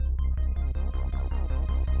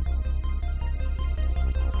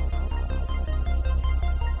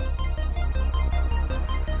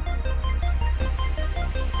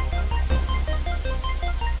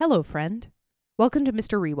Hello, friend. Welcome to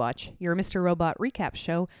Mr. Rewatch, your Mr. Robot recap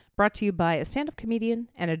show brought to you by a stand-up comedian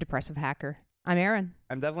and a depressive hacker. I'm Aaron.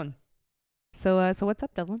 I'm Devlin. So what's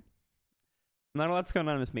up, Devlin? Not a lot's going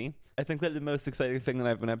on with me. I think that the most exciting thing that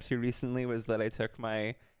I've been up to recently was that I took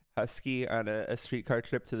my husky on a streetcar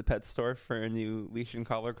trip to the pet store for a new leash and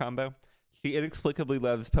collar combo. She inexplicably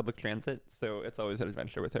loves public transit, so it's always an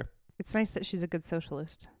adventure with her. It's nice that she's a good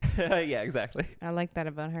socialist. Yeah, exactly. I like that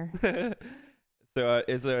about her. So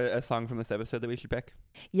is there a song from this episode that we should pick?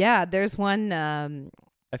 Yeah, there's one.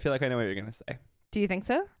 I feel like I know what you're going to say. Do you think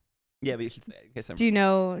so? Yeah, but you should say it in case I'm Do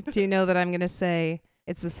you know that I'm going to say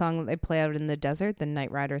it's the song that they play out in the desert, the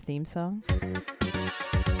Knight Rider theme song?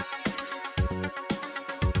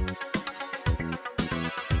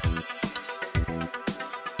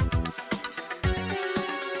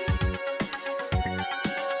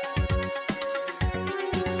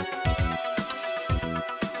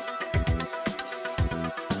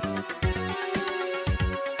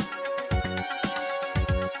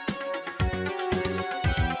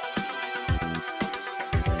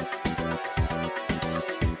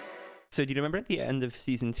 So do you remember at the end of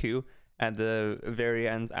season 2, at the very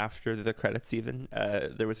end after the credits even,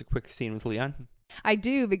 there was a quick scene with Leon? I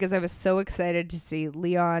do, because I was so excited to see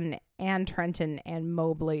Leon and Trenton and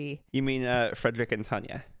Mobley. You mean Frederick and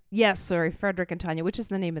Tanya? Yes, sorry, Frederick and Tanya, which is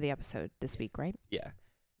the name of the episode this week, right? Yeah.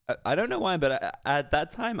 I don't know why, but at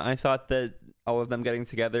that time, I thought that all of them getting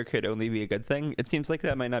together could only be a good thing. It seems like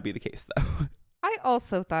that might not be the case, though. I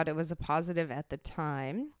also thought it was a positive at the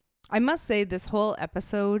time. I must say, this whole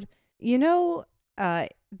episode, you know, that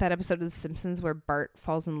episode of The Simpsons where Bart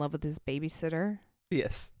falls in love with his babysitter?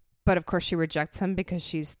 Yes. But of course she rejects him because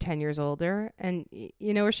she's 10 years older. And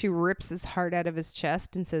you know where she rips his heart out of his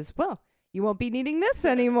chest and says, well, you won't be needing this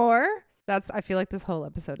anymore. I feel like this whole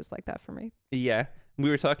episode is like that for me. Yeah. We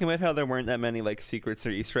were talking about how there weren't that many like secrets or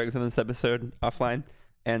Easter eggs in this episode offline.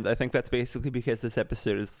 And I think that's basically because this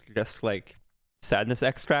episode is just like sadness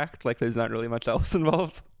extract. Like there's not really much else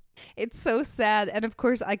involved. It's so sad. And of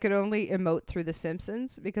course, I could only emote through The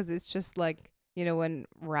Simpsons because it's just like, you know, when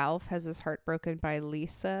Ralph has his heart broken by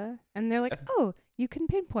Lisa and they're like, oh, you can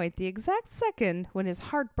pinpoint the exact second when his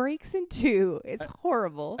heart breaks in two. It's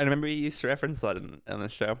horrible. I remember you used to reference that on the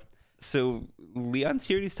show. So Leon's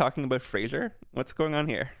here. He's talking about Frasier. What's going on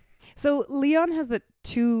here? So Leon has the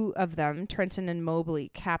two of them, Trenton and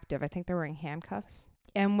Mobley, captive. I think they're wearing handcuffs.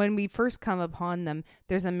 And when we first come upon them,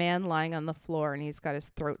 there's a man lying on the floor and he's got his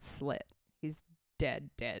throat slit. He's dead.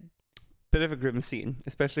 Bit of a grim scene,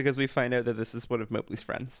 especially because we find out that this is one of Mobley's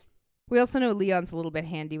friends. We also know Leon's a little bit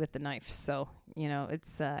handy with the knife, so, you know,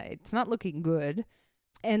 it's not looking good.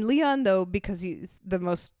 And Leon, though, because he's the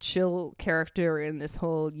most chill character in this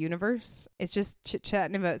whole universe, it's just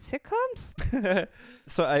chit-chatting about sitcoms.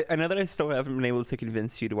 So I know that I still haven't been able to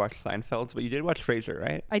convince you to watch Seinfeld, but you did watch Frasier,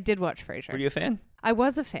 right? I did watch Frasier. Were you a fan? I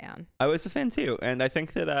was a fan. I was a fan too, and I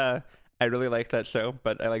think that I really liked that show,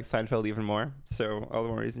 but I like Seinfeld even more, so all the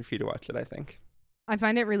more reason for you to watch it, I think. I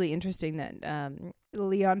find it really interesting that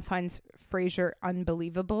Leon finds Frasier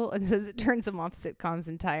unbelievable and says it turns him off sitcoms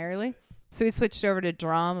entirely. So he switched over to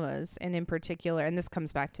dramas, and in particular, and this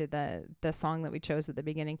comes back to the song that we chose at the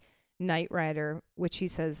beginning, Knight Rider, which he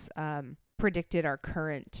says predicted our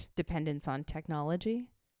current dependence on technology.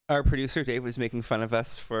 Our producer Dave was making fun of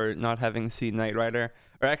us for not having seen Knight Rider,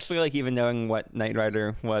 or actually like even knowing what Knight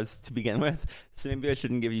Rider was to begin with. So maybe I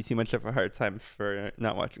shouldn't give you too much of a hard time for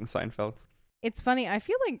not watching Seinfeld. It's funny. I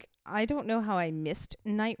feel like I don't know how I missed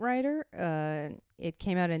Knight Rider. It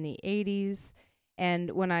came out in the 80s.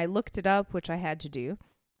 And when I looked it up, which I had to do,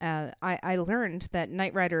 I learned that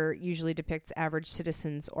Knight Rider usually depicts average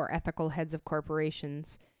citizens or ethical heads of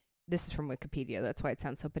corporations. This is from Wikipedia. That's why it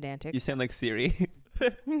sounds so pedantic. You sound like Siri.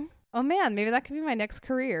 Oh, man. Maybe that could be my next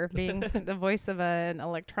career, being the voice of an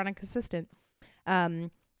electronic assistant.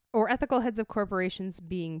 Or ethical heads of corporations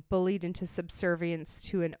being bullied into subservience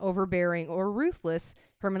to an overbearing or ruthless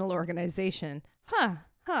criminal organization.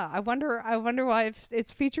 I wonder why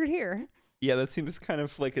it's featured here. Yeah, that seems kind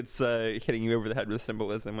of like it's hitting you over the head with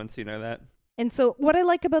symbolism once you know that. And so what I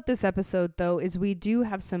like about this episode, though, is we do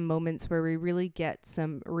have some moments where we really get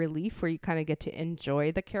some relief, where you kind of get to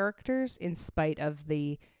enjoy the characters in spite of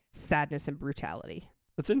the sadness and brutality.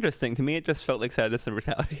 That's interesting. To me, it just felt like sadness and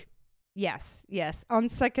brutality. Yes. On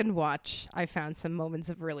second watch, I found some moments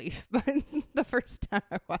of relief. But the first time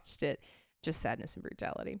I watched it, just sadness and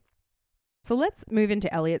brutality. So let's move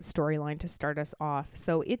into Elliot's storyline to start us off.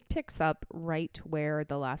 So it picks up right where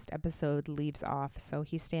the last episode leaves off. So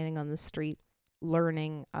he's standing on the street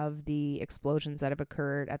learning of the explosions that have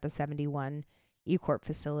occurred at the 71 E-Corp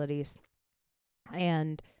facilities.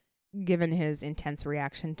 And given his intense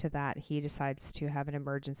reaction to that, he decides to have an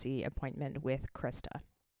emergency appointment with Krista.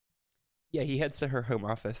 Yeah, he heads to her home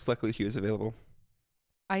office. Luckily, she was available.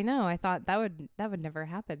 I know. I thought that would never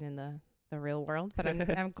happen in the real world, but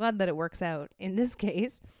I'm glad that it works out in this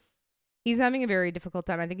case. He's having a very difficult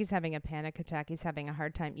time. I think he's having a panic attack. He's having a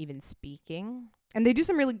hard time even speaking. And they do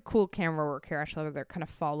some really cool camera work here, actually. They're kind of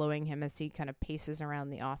following him as he kind of paces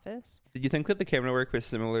around the office. Did you think that the camera work was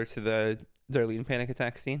similar to the Darlene panic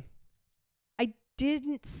attack scene? I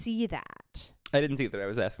didn't see that. I didn't see that. I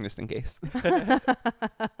was asking just in case.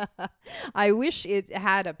 I wish it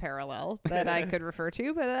had a parallel that I could refer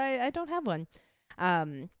to, but I don't have one.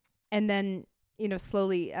 And then,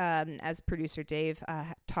 slowly, as producer Dave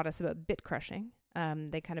taught us about bit crushing,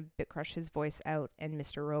 they kind of bit crush his voice out, and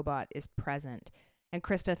Mr. Robot is present. And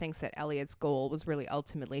Krista thinks that Elliot's goal was really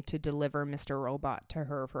ultimately to deliver Mr. Robot to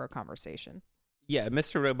her for a conversation. Yeah,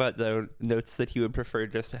 Mr. Robot, though, notes that he would prefer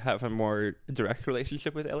just to have a more direct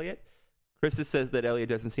relationship with Elliot. Krista says that Elliot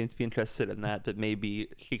doesn't seem to be interested in that, but maybe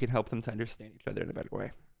she can help them to understand each other in a better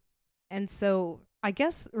way. And so I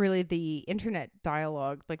guess really the internet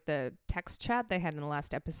dialogue, like the text chat they had in the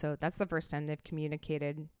last episode, that's the first time they've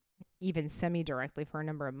communicated even semi-directly for a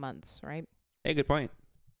number of months, right? Hey, good point.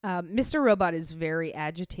 Mr. Robot is very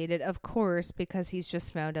agitated, of course, because he's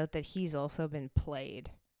just found out that he's also been played.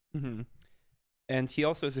 Mm-hmm. And he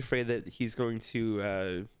also is afraid that he's going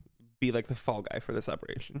to be like the fall guy for this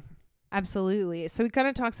operation. Absolutely. So he kind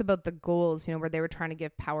of talks about the goals, where they were trying to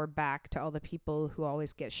give power back to all the people who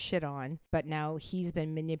always get shit on. But now he's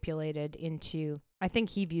been manipulated into, I think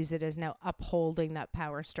he views it as now upholding that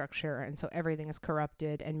power structure. And so everything is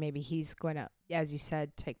corrupted. And maybe he's going to, as you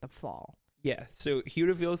said, take the fall. Yeah, so he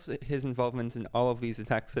reveals his involvement in all of these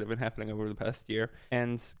attacks that have been happening over the past year.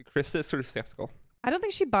 And Krista is sort of skeptical. I don't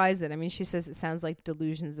think she buys it. I mean, she says it sounds like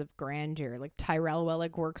delusions of grandeur. Like Tyrell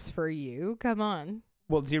Wellick works for you. Come on.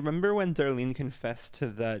 Well, do you remember when Darlene confessed to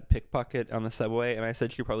that pickpocket on the subway, and I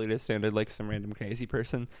said she probably just sounded like some random crazy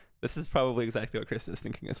person? This is probably exactly what Krista is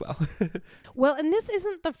thinking as well. Well, and this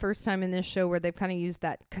isn't the first time in this show where they've kind of used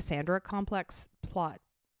that Cassandra complex plot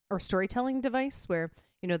or storytelling device where,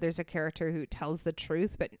 there's a character who tells the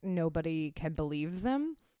truth, but nobody can believe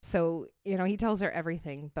them. So, he tells her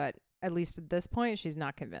everything, but at least at this point, she's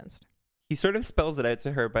not convinced. He sort of spells it out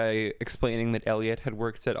to her by explaining that Elliot had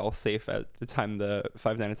worked at Allsafe at the time the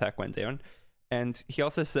 5-9 attack went down. And he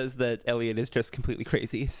also says that Elliot is just completely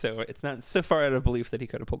crazy, so it's not so far out of belief that he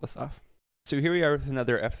could have pulled this off. So here we are with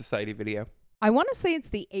another F Society video. I want to say it's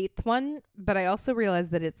the 8th one, but I also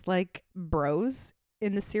realized that it's like Bros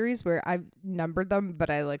in the series where I've numbered them, but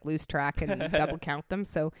I lose track and double count them.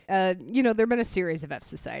 So, there've been a series of F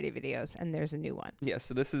Society videos, and there's a new one. Yeah,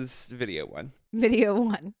 so this is video 1. Video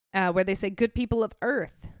 1, where they say, good people of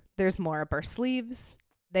Earth. There's more up our sleeves.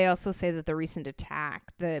 They also say that the recent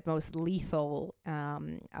attack, the most lethal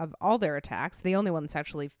of all their attacks, the only one that's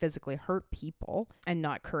actually physically hurt people and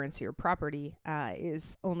not currency or property,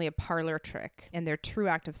 is only a parlor trick. And their true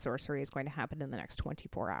act of sorcery is going to happen in the next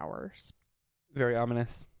 24 hours. Very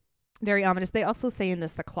ominous. Very ominous. They also say in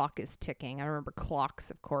this, the clock is ticking. I remember clocks,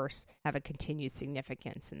 of course, have a continued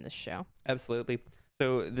significance in this show. Absolutely.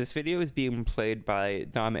 So this video is being played by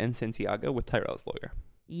Dom and Santiago with Tyrell's lawyer.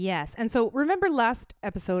 Yes. And so remember last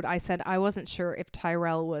episode, I said I wasn't sure if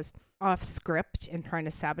Tyrell was off script and trying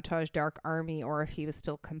to sabotage Dark Army or if he was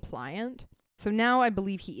still compliant. So now I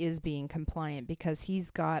believe he is being compliant because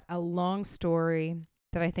he's got a long story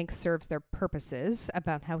that I think serves their purposes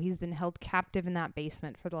about how he's been held captive in that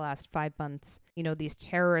basement for the last 5 months. These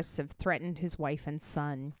terrorists have threatened his wife and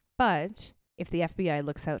son. But if the FBI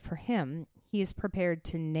looks out for him, he is prepared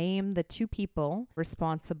to name the 2 people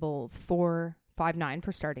responsible for 5-9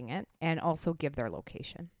 for starting it and also give their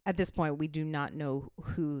location. At this point, we do not know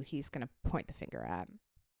who he's going to point the finger at.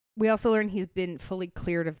 We also learn he's been fully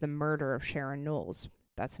cleared of the murder of Sharon Knowles.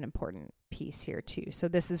 That's an important piece here, too. So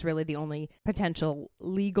this is really the only potential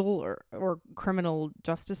legal or criminal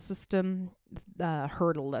justice system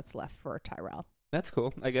hurdle that's left for Tyrell. That's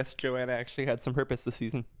cool. I guess Joanna actually had some purpose this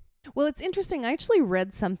season. Well, it's interesting. I actually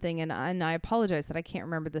read something, and I apologize that I can't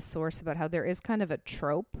remember the source, about how there is kind of a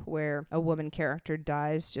trope where a woman character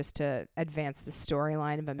dies just to advance the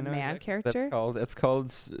storyline of a man character. It's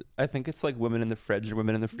called, I think it's like Women in the Fridge or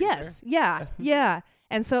Women in the Freezer. Yes, yeah, yeah.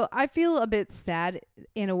 And so I feel a bit sad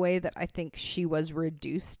in a way that I think she was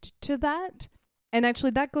reduced to that. And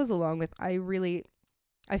actually that goes along with, I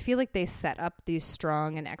feel like they set up these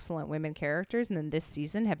strong and excellent women characters, and then this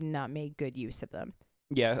season have not made good use of them.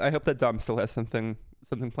 Yeah, I hope that Dom still has something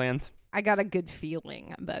planned. I got a good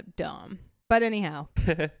feeling about Dom. But anyhow,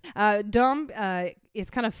 Dom is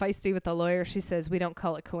kind of feisty with the lawyer. She says, we don't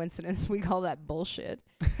call it coincidence. We call that bullshit.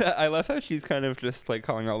 I love how she's kind of just like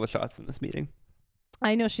calling all the shots in this meeting.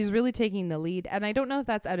 I know, she's really taking the lead. And I don't know if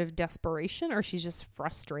that's out of desperation or she's just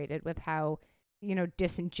frustrated with how,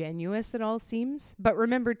 disingenuous it all seems. But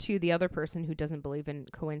remember, too, the other person who doesn't believe in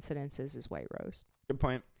coincidences is White Rose. Good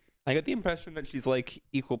point. I get the impression that she's like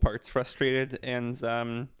equal parts frustrated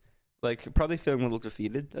and like probably feeling a little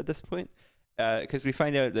defeated at this point. Because we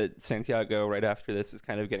find out that Santiago, right after this, is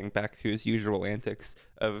kind of getting back to his usual antics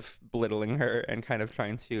of belittling her and kind of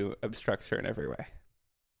trying to obstruct her in every way.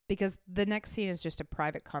 Because the next scene is just a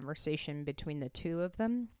private conversation between the two of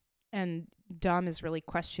them. And Dom is really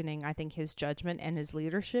questioning, I think, his judgment and his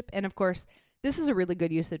leadership. And of course, this is a really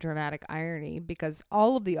good use of dramatic irony because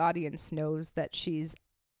all of the audience knows that she's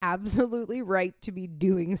absolutely right to be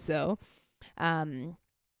doing so.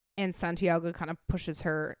 And Santiago kind of pushes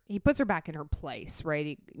her, he puts her back in her place,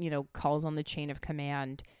 right? He, calls on the chain of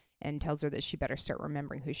command and tells her that she better start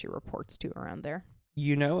remembering who she reports to around there.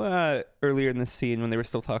 Earlier in the scene when they were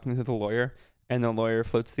still talking to the lawyer and the lawyer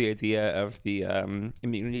floats the idea of the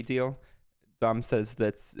immunity deal, Dom says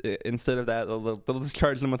that instead of that, they'll just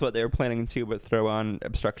charge them with what they were planning to, but throw on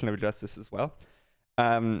obstruction of justice as well.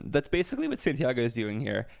 That's basically what Santiago is doing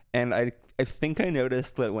here. And I think I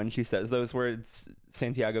noticed that when she says those words,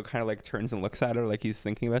 Santiago kind of like turns and looks at her like he's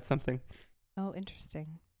thinking about something. Oh,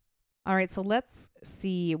 interesting. All right, so let's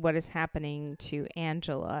see what is happening to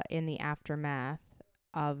Angela in the aftermath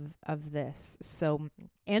of this. So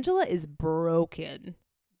Angela is broken.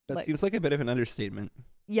 That seems like a bit of an understatement.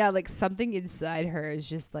 Yeah, like something inside her is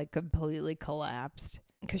just like completely collapsed.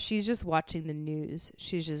 Because she's just watching the news.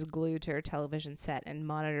 She's just glued to her television set and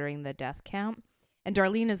monitoring the death count. And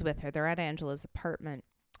Darlene is with her. They're at Angela's apartment.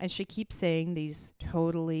 And she keeps saying these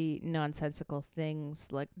totally nonsensical things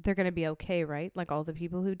like, they're going to be okay, right? Like all the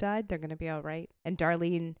people who died, they're going to be all right. And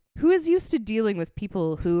Darlene, who is used to dealing with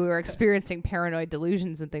people who are experiencing paranoid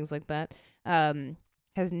delusions and things like that,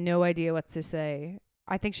 has no idea what to say.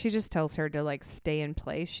 I think she just tells her to like stay in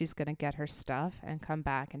place. She's going to get her stuff and come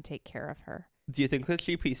back and take care of her. Do you think that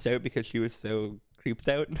she pieced out because she was so creeped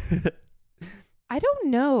out? I don't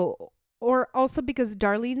know. Or also because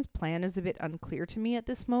Darlene's plan is a bit unclear to me at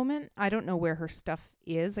this moment. I don't know where her stuff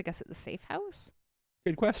is, I guess at the safe house.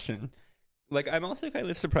 Good question. Like, I'm also kind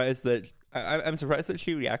of surprised that... I'm surprised that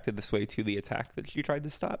she reacted this way to the attack that she tried to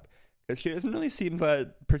stop. Because she doesn't really seem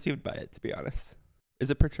that perturbed by it, to be honest. Is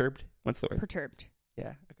it perturbed? What's the word? Perturbed.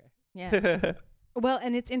 Yeah, okay. Yeah. Well,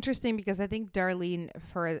 and it's interesting because I think Darlene,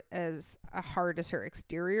 for as hard as her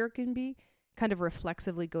exterior can be, kind of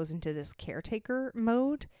reflexively goes into this caretaker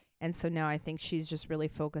mode. And so now I think she's just really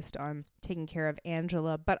focused on taking care of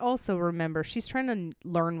Angela. But also remember, she's trying to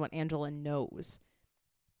learn what Angela knows.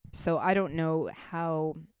 So I don't know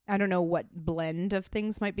what blend of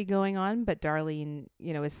things might be going on, but Darlene,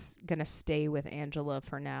 is going to stay with Angela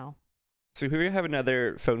for now. So here we have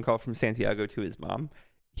another phone call from Santiago to his mom.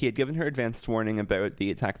 He had given her advanced warning about the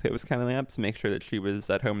attack that was coming up to make sure that she was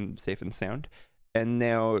at home safe and sound. And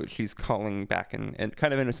now she's calling back and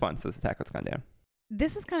kind of in response to this attack that's gone down.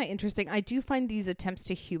 This is kind of interesting. I do find these attempts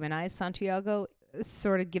to humanize Santiago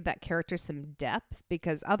sort of give that character some depth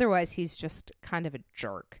because otherwise he's just kind of a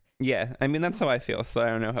jerk. Yeah, I mean, that's how I feel. So I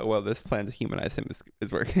don't know how well this plan to humanize him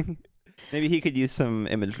is working. Maybe he could use some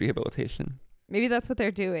image rehabilitation. Maybe that's what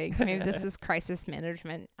they're doing. Maybe this is crisis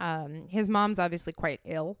management. His mom's obviously quite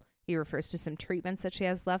ill. He refers to some treatments that she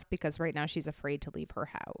has left because right now she's afraid to leave her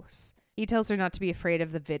house. He tells her not to be afraid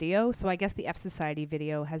of the video. So I guess the F Society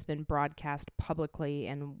video has been broadcast publicly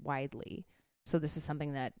and widely. So this is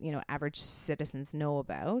something that, average citizens know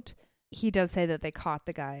about. He does say that they caught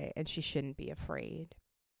the guy and she shouldn't be afraid.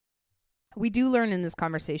 We do learn in this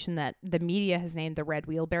conversation that the media has named the Red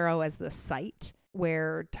Wheelbarrow as the site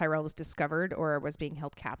where Tyrell was discovered or was being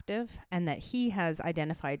held captive, and that he has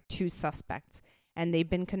identified 2 suspects, and they've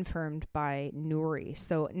been confirmed by Nouri.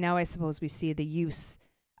 So now I suppose we see the use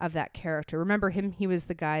of that character. Remember him? He was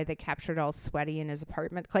the guy that captured all Sweaty in his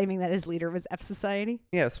apartment, claiming that his leader was F Society.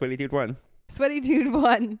 Yeah, Sweaty Dude 1. Sweaty Dude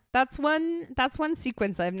 1. That's one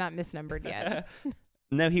sequence I've not misnumbered yet.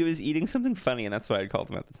 No, he was eating something funny, and that's what I called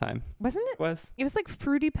him at the time. Wasn't it? It was like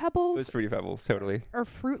Fruity Pebbles. It was Fruity Pebbles, totally. Or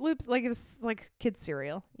Fruit Loops. Like it was like kid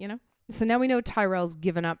cereal, So now we know Tyrell's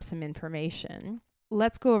given up some information.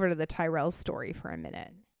 Let's go over to the Tyrell story for a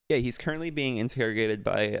minute. Yeah, he's currently being interrogated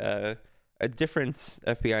by a different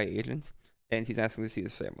FBI agent, and he's asking to see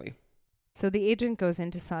his family. So the agent goes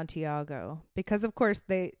into Santiago because, of course,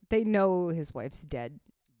 they know his wife's dead.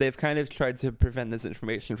 They've kind of tried to prevent this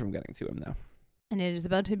information from getting to him now. And it is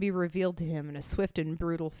about to be revealed to him in a swift and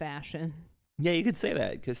brutal fashion. Yeah, you could say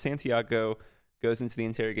that because Santiago goes into the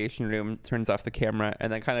interrogation room, turns off the camera,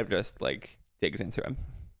 and then kind of just like digs into him.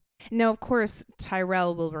 Now, of course,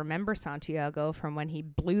 Tyrell will remember Santiago from when he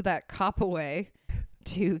blew that cop away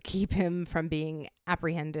to keep him from being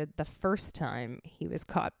apprehended the first time he was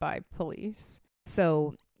caught by police.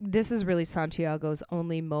 So this is really Santiago's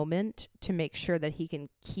only moment to make sure that he can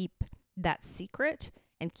keep that secret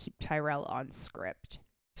and keep Tyrell on script.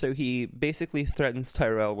 So he basically threatens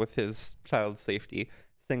Tyrell with his child's safety,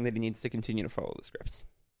 saying that he needs to continue to follow the scripts.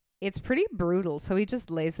 It's pretty brutal, so he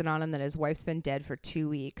just lays it on him that his wife's been dead for 2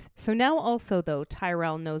 weeks. So now also, though,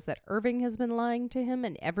 Tyrell knows that Irving has been lying to him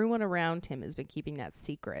and everyone around him has been keeping that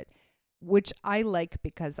secret, which I like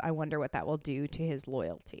because I wonder what that will do to his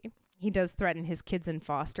loyalty. He does threaten his kids in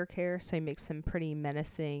foster care, so he makes some pretty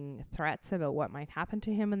menacing threats about what might happen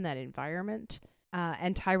to him in that environment.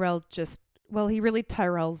 And Tyrell he really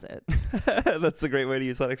Tyrells it. That's a great way to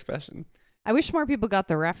use that expression. I wish more people got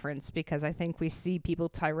the reference because I think we see people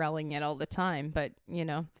Tyrelling it all the time. But,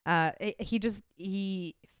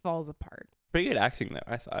 he falls apart. Pretty good acting, though,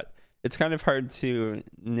 I thought. It's kind of hard to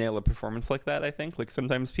nail a performance like that, I think. Like,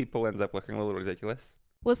 sometimes people end up looking a little ridiculous.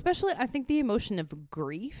 Well, especially, I think the emotion of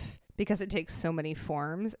grief, because it takes so many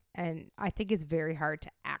forms. And I think it's very hard to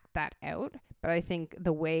act that out. But I think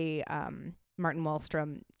the way Martin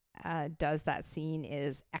Wallstrom does that scene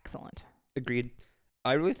is excellent. Agreed.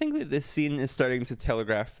 I really think that this scene is starting to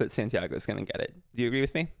telegraph that Santiago is going to get it. Do you agree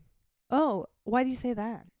with me? Oh, why do you say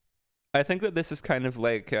that? I think that this is kind of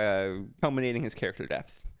like culminating his character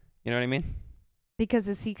depth. You know what I mean? Because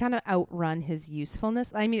is he kind of outrun his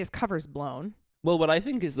usefulness? I mean, his cover's blown. Well, what I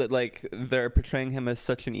think is that like they're portraying him as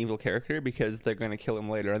such an evil character because they're going to kill him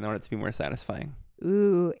later and they want it to be more satisfying.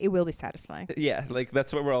 Ooh, it will be satisfying. Yeah, like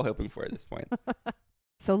that's what we're all hoping for at this point.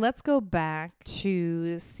 So let's go back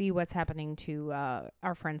to see what's happening to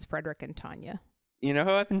our friends Frederick and Tanya. You know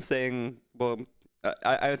how I've been saying, well,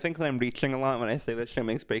 I think that I'm reaching a lot when I say that show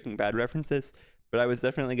makes Breaking Bad references, but I was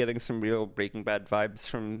definitely getting some real Breaking Bad vibes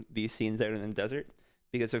from these scenes out in the desert.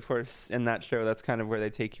 Because, of course, in that show, that's kind of where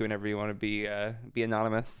they take you whenever you want to be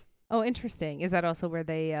anonymous. Oh, interesting. Is that also where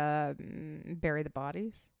they bury the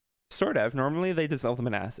bodies? Sort of. Normally, they dissolve them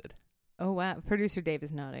in acid. Oh, wow. Producer Dave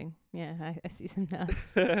is nodding. Yeah, I see some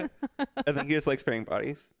nods. I think he just likes burying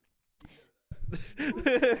bodies.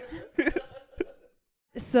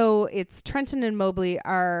 So it's Trenton and Mobley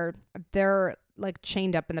they're like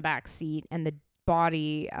chained up in the back seat and the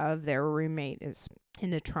body of their roommate is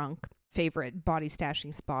in the trunk. Favorite body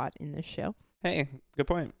stashing spot in this show. Hey, good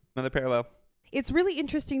point. Another parallel. It's really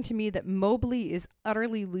interesting to me that Mobley is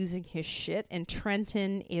utterly losing his shit and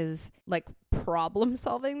Trenton is like problem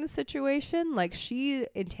solving the situation. Like she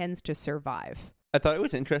intends to survive. I thought it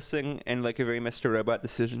was interesting and like a very Mr. Robot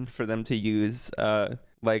decision for them to use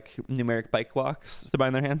like numeric bike locks to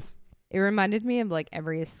bind their hands. It reminded me of like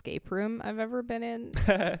every escape room I've ever been in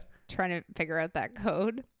trying to figure out that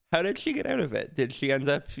code. How did she get out of it? Did she end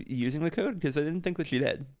up using the code? Because I didn't think that she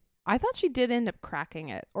did. I thought she did end up cracking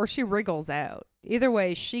it, or she wriggles out. Either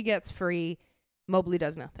way, she gets free. Mobley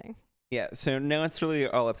does nothing. Yeah, so now it's really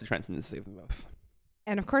all up to Trenton to save them both.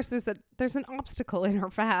 And of course, there's an obstacle in her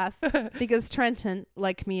path because Trenton,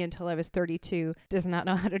 like me until I was 32, does not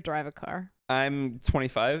know how to drive a car. I'm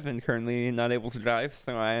 25 and currently not able to drive,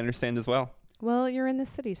 so I understand as well. Well, you're in the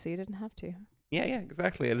city, so you didn't have to. Yeah,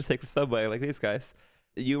 exactly. I had to take the subway like these guys.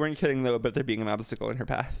 You weren't kidding, though, about there being an obstacle in her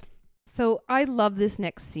path. So I love this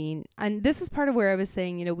next scene. And this is part of where I was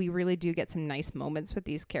saying, we really do get some nice moments with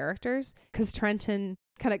these characters. Because Trenton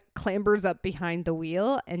kind of clambers up behind the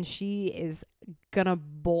wheel and she is gonna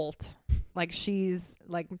bolt. Like she's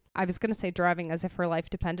like, I was gonna say driving as if her life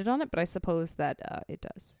depended on it, but I suppose that it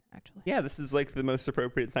does, actually. Yeah, this is like the most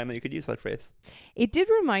appropriate time that you could use that phrase. It did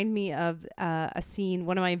remind me of a scene,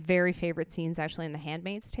 one of my very favorite scenes actually in The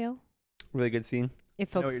Handmaid's Tale. Really good scene.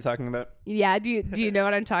 If I know folks, what you're talking about. Yeah, do you know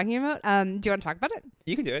what I'm talking about? Do you want to talk about it?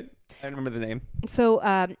 You can do it. I don't remember the name. So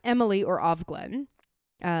Emily, or Ovglen,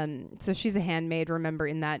 so she's a handmaid. Remember,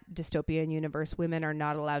 in that dystopian universe, women are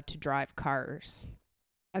not allowed to drive cars.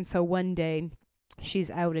 And so one day she's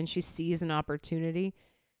out and she sees an opportunity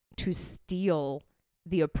to steal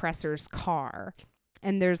the oppressor's car.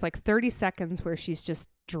 And there's like 30 seconds where she's just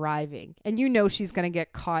driving. And she's going to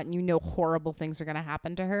get caught and horrible things are going to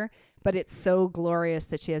happen to her. But it's so glorious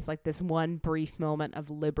that she has like this one brief moment of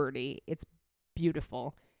liberty. It's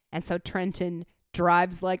beautiful. And so Trenton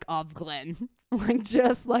drives like Ovglen, like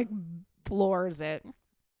just like floors it.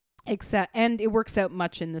 And it works out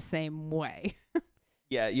much in the same way.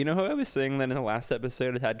 Yeah, you know how I was saying that in the last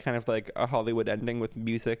episode it had kind of like a Hollywood ending with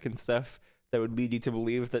music and stuff that would lead you to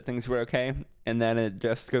believe that things were okay, and then it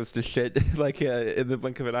just goes to shit like in the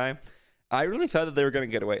blink of an eye. I really thought that they were going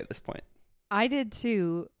to get away at this point. I did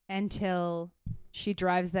too, until she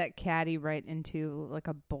drives that caddy right into like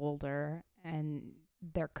a boulder and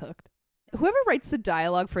they're cooked. Whoever writes the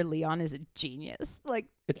dialogue for Leon is a genius. Like,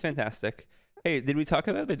 it's fantastic. Hey, did we talk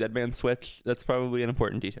about the dead man switch? That's probably an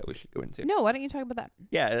important detail we should go into. no, why don't you talk about that?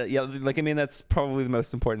 Yeah, like, I mean, that's probably the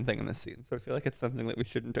most important thing in this scene, so I feel like it's something that we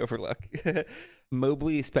shouldn't overlook.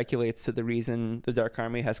 Mobley speculates that the reason the Dark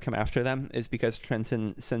Army has come after them is because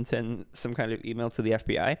Trenton sent in some kind of email to the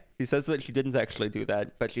FBI. He says that she didn't actually do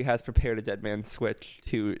that, but she has prepared a dead man switch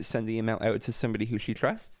to send the email out to somebody who she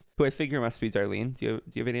trusts, who I figure must be Darlene. Do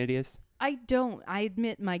you have any ideas? I don't. I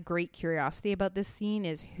admit my great curiosity about this scene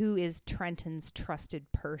is who is Trenton's trusted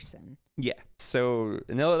person? Yeah. So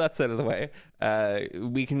now that that's out of the way,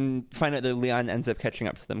 we can find out that Leon ends up catching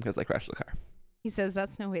up to them because they crash the car. He says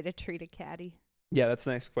that's no way to treat a caddy. Yeah, that's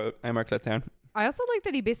a nice quote. I marked that down. I also like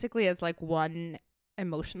that he basically has like one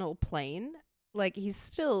emotional plane. Like, he's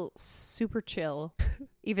still super chill,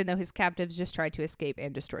 even though his captives just tried to escape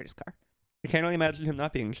and destroyed his car. I can't really imagine him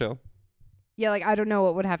not being chill. Yeah, like, I don't know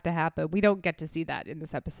what would have to happen. We don't get to see that in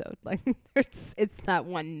this episode. Like, it's that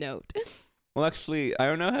one note. Well, actually, I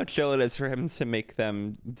don't know how chill it is for him to make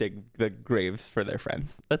them dig the graves for their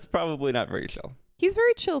friends. That's probably not very chill. He's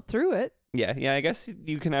very chill through it. Yeah, I guess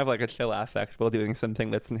you can have like a chill affect while doing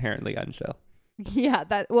something that's inherently unchill. Yeah,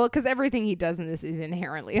 because everything he does in this is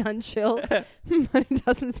inherently unchill, but it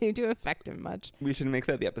doesn't seem to affect him much. We should make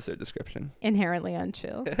that the episode description. Inherently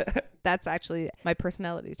unchill. That's actually my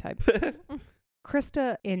personality type.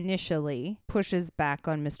 Krista initially pushes back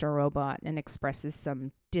on Mr. Robot and expresses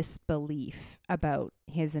some disbelief about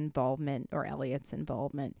his involvement, or Elliot's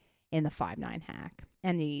involvement, in the 5-9 hack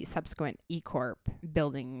and the subsequent E-Corp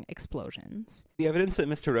building explosions. The evidence that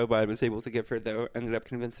Mr. Robot was able to give her, though, ended up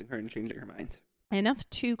convincing her and changing her mind. Enough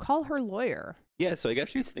to call her lawyer. Yeah, so I guess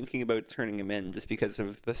she's thinking about turning him in just because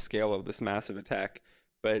of the scale of this massive attack.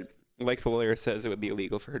 But like the lawyer says, it would be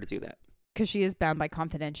illegal for her to do that. Because she is bound by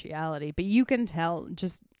confidentiality. But you can tell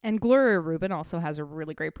and Gloria Rubin also has a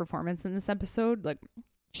really great performance in this episode. Like,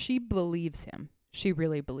 she believes him. She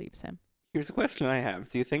really believes him. Here's a question I have.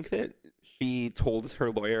 Do you think that she told her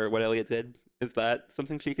lawyer what Elliot did? Is that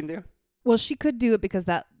something she can do? Well, she could do it because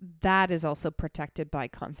that is also protected by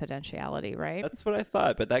confidentiality, right? That's what I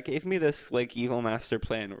thought, but that gave me this like evil master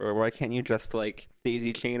plan. Or why can't you just like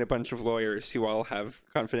daisy chain a bunch of lawyers who all have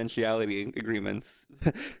confidentiality agreements?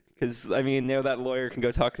 Because, I mean, now that lawyer can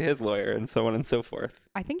go talk to his lawyer and so on and so forth.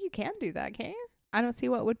 I think you can do that, can't you? I don't see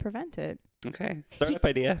what would prevent it. Okay, startup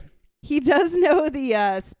idea. He does know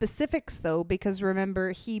the specifics, though, because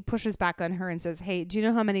remember, he pushes back on her and says, hey, do you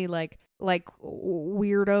know how many, like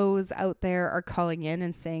weirdos out there are calling in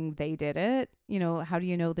and saying they did it? You know, how do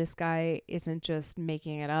you know this guy isn't just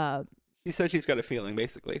making it up? She says she's got a feeling,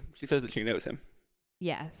 basically. She says that she knows him.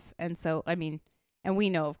 Yes. And so, I mean, and we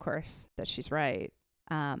know, of course, that she's right.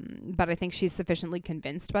 But I think she's sufficiently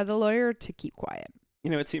convinced by the lawyer to keep quiet. You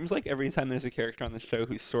know, it seems like every time there's a character on the show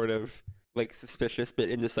who's sort of like suspicious but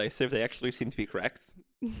indecisive, they actually seem to be correct.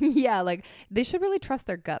 Yeah, like they should really trust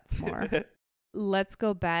their guts more. Let's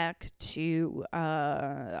go back to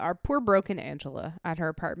our poor broken Angela at her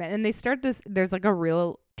apartment. And they start this, there's like a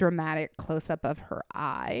real dramatic close-up of her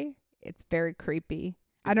eye. It's very creepy.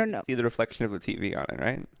 I don't know. See the reflection of the TV on it,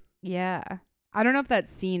 right? Yeah. I don't know if that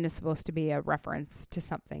scene is supposed to be a reference to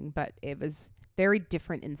something, but it was very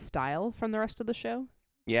different in style from the rest of the show.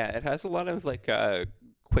 Yeah, it has a lot of like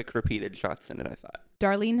quick repeated shots in it, I thought.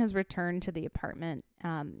 Darlene has returned to the apartment.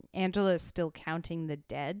 Angela is still counting the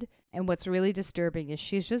dead. And what's really disturbing is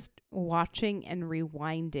she's just watching and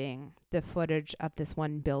rewinding the footage of this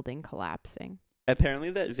one building collapsing. Apparently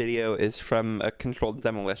that video is from a controlled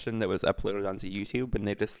demolition that was uploaded onto YouTube, and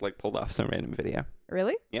they just like pulled off some random video.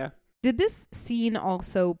 Really? Yeah. Did this scene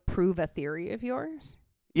also prove a theory of yours?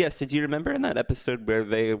 Yes. Did you remember in that episode where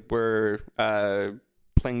they were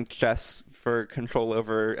playing chess for control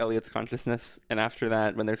over Elliot's consciousness, and after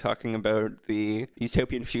that, when they're talking about the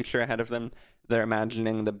utopian future ahead of them, they're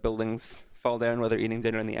imagining the buildings fall down while they're eating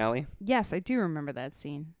dinner in the alley? Yes, I do remember that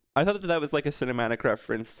scene. I thought that was like a cinematic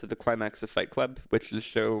reference to the climax of Fight Club, which the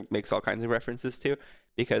show makes all kinds of references to,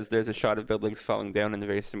 because there's a shot of buildings falling down in a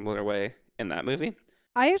very similar way in that movie.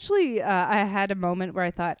 I actually, I had a moment where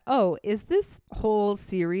I thought, oh, is this whole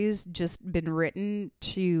series just been written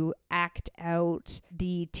to act out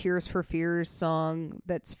the Tears for Fears song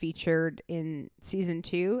that's featured in season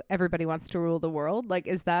 2, Everybody Wants to Rule the World? Like,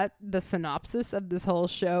 is that the synopsis of this whole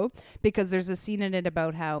show? Because there's a scene in it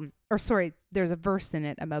about there's a verse in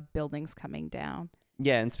it about buildings coming down.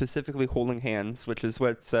 Yeah, and specifically holding hands, which is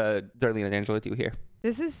what Darlene and Angela do here.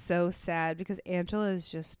 This is so sad because Angela is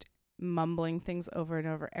just mumbling things over and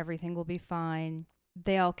over. Everything will be fine.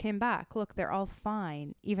 They all came back. Look, they're all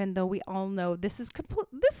fine, even though we all know this is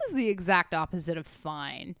the exact opposite of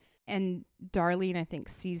fine. And Darlene, I think,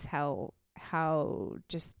 sees how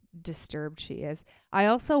just disturbed she is. I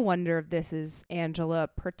also wonder if this is Angela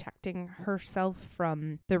protecting herself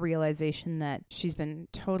from the realization that she's been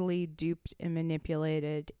totally duped and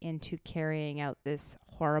manipulated into carrying out this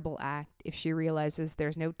horrible act. If she realizes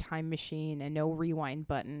there's no time machine and no rewind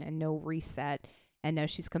button and no reset, and now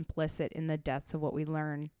she's complicit in the deaths of what we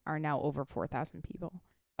learn are now over 4,000 people.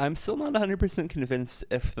 I'm still not 100% convinced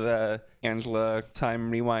if the Angela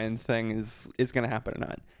time rewind thing is going to happen or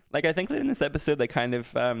not. Like, I think that in this episode, they kind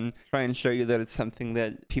of try and show you that it's something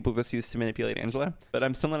that people just use to manipulate Angela. But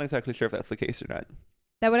I'm still not exactly sure if that's the case or not.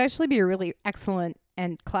 That would actually be a really excellent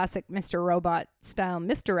and classic Mr. Robot style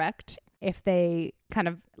misdirect if they kind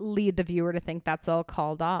of lead the viewer to think that's all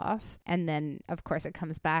called off. And then, of course, it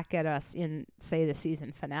comes back at us in, say, the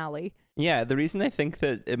season finale. Yeah, the reason I think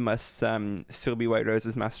that it must still be White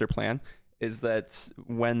Rose's master plan is that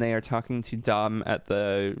when they are talking to Dom at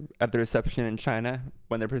the reception in China,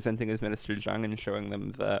 when they're presenting as Minister Zhang and showing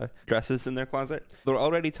them the dresses in their closet, they're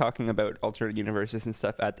already talking about alternate universes and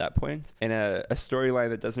stuff at that point in a storyline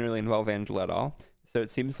that doesn't really involve Angela at all. So it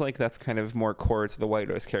seems like that's kind of more core to the White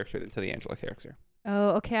Rose character than to the Angela character.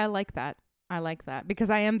 Oh, okay. I like that because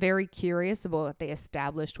I am very curious about what they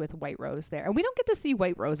established with White Rose there. And we don't get to see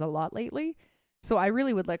White Rose a lot lately. So I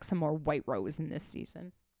really would like some more White Rose in this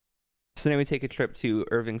season. So now we take a trip to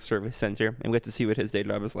Irving Service Center and we get to see what his day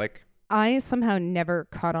job is like. I somehow never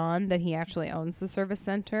caught on that he actually owns the service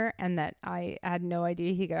center and that I had no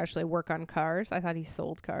idea he could actually work on cars. I thought he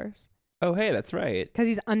sold cars. Oh, hey, that's right. Because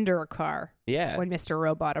he's under a car. Yeah. When Mr.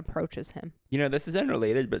 Robot approaches him. You know, this is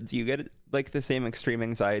unrelated, but do you get like the same extreme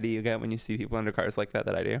anxiety you get when you see people under cars like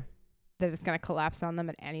that I do? That it's going to collapse on them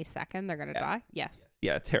at any second. They're going to die? Yes.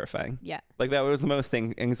 Yeah, terrifying. Yeah. Like that was the most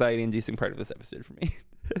anxiety-inducing part of this episode for me.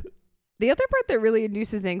 The other part that really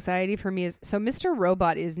induces anxiety for me is, so Mr.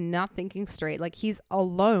 Robot is not thinking straight. Like, he's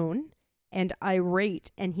alone and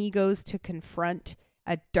irate, and he goes to confront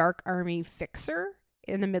a Dark Army fixer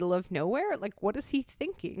in the middle of nowhere. Like, what is he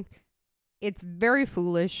thinking? It's very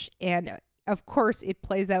foolish, and of course it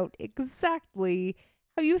plays out exactly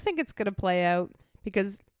how you think it's going to play out,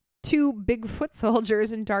 because two big foot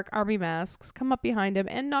soldiers in Dark Army masks come up behind him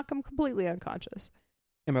and knock him completely unconscious.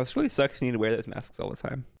 It must really suck you need to wear those masks all the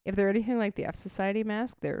time. If they're anything like the F Society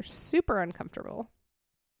mask, they're super uncomfortable.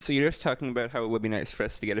 So you're just talking about how it would be nice for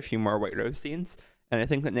us to get a few more White Rose scenes, and I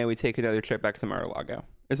think that now we take another trip back to Mar-a-Lago.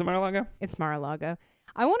 Is it Mar-a-Lago? It's Mar-a-Lago.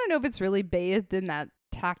 I want to know if it's really bathed in that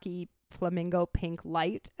tacky flamingo pink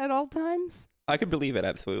light at all times. I could believe it,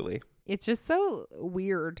 absolutely. It's just so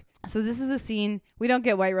weird. So this is a scene, we don't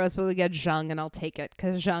get White Rose, but we get Zhang, and I'll take it,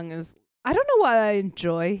 because Zhang is, I don't know why I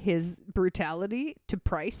enjoy his brutality to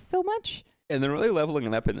Price so much. And they're really leveling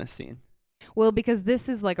it up in this scene. Well, because this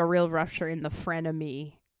is like a real rupture in the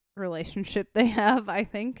frenemy relationship they have, I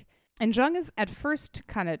think. And Zhang is at first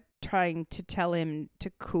kind of trying to tell him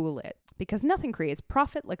to cool it, because nothing creates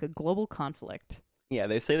profit like a global conflict. Yeah,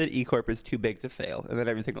 they say that E-Corp is too big to fail, and that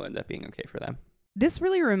everything will end up being okay for them. This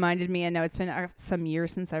really reminded me, I know it's been some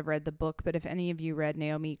years since I've read the book, but if any of you read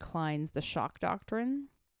Naomi Klein's The Shock Doctrine.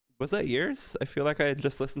 Was that years? I feel like I had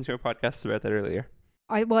just listened to a podcast about that earlier.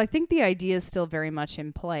 I think the idea is still very much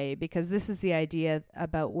in play, because this is the idea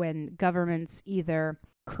about when governments either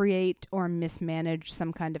create or mismanage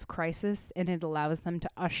some kind of crisis, and it allows them to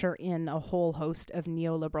usher in a whole host of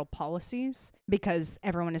neoliberal policies because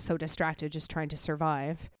everyone is so distracted just trying to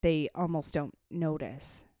survive, they almost don't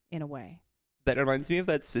notice in a way. That reminds me of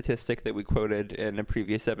that statistic that we quoted in a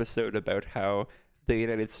previous episode about how the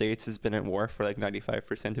United States has been at war for like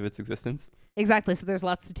 95% of its existence. Exactly. So there's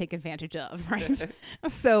lots to take advantage of, right?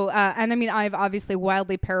 So, and I mean, I've obviously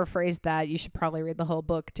wildly paraphrased that. You should probably read the whole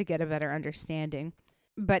book to get a better understanding.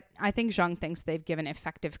 But I think Zhang thinks they've given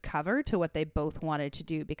effective cover to what they both wanted to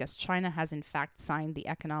do, because China has in fact signed the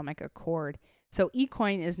economic accord. So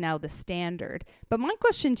eCoin is now the standard. But my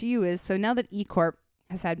question to you is, so now that eCorp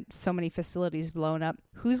has had so many facilities blown up,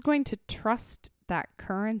 who's going to trust that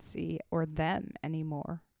currency or them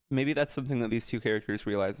anymore? Maybe that's something that these two characters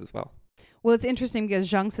realize as well. Well, it's interesting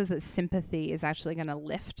because Zhang says that sympathy is actually going to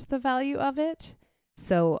lift the value of it.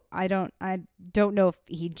 So I don't know if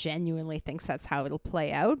he genuinely thinks that's how it'll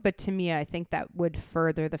play out. But to me, I think that would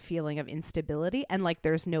further the feeling of instability, and like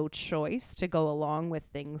there's no choice to go along with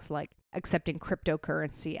things like accepting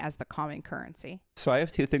cryptocurrency as the common currency. So I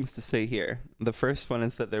have two things to say here. The first one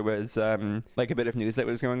is that there was like a bit of news that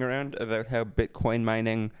was going around about how Bitcoin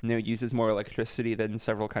mining uses more electricity than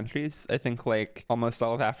several countries. I think like almost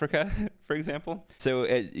all of Africa, for example. So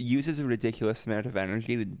it uses a ridiculous amount of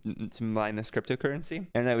energy to mine this cryptocurrency.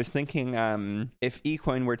 And I was thinking if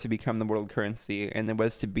eCoin were to become the world currency and there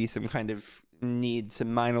was to be some kind of need to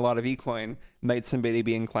mine a lot of eCoin, might somebody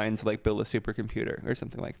be inclined to like build a supercomputer or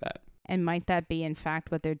something like that? And might that be, in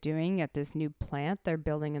fact, what they're doing at this new plant they're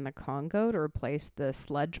building in the Congo to replace the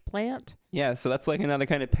sludge plant? Yeah, so that's like another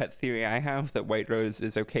kind of pet theory I have, that White Rose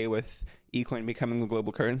is okay with eCoin becoming the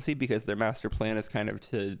global currency because their master plan is kind of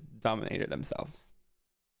to dominate it themselves.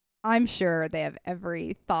 I'm sure they have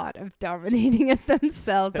every thought of dominating it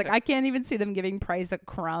themselves. Like, I can't even see them giving Price a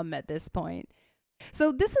crumb at this point.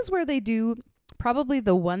 So this is where they do probably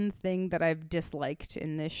the one thing that I've disliked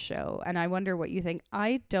in this show, and I wonder what you think.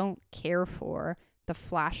 I don't care for the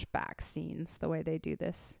flashback scenes, the way they do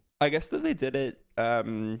this. I guess that they did it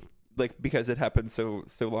like because it happened so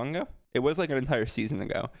long ago. It was like an entire season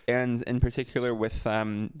ago, and in particular with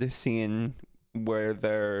the scene where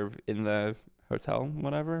they're in the hotel,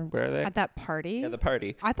 whatever. Where are they? At that party? Yeah, the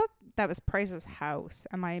party. I thought that was Price's house.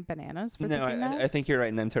 Am I bananas for thinking that? I think you're right,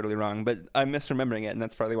 and I'm totally wrong. But I'm misremembering it, and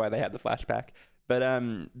that's probably why they had the flashback. But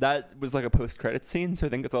that was like a post-credit scene, so I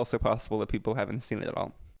think it's also possible that people haven't seen it at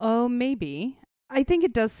all. Oh, maybe. I think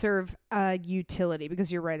it does serve utility,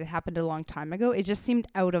 because you're right, it happened a long time ago. It just seemed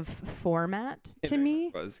out of format to me.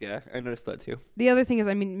 It was, yeah. I noticed that too. The other thing is,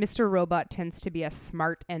 I mean, Mr. Robot tends to be a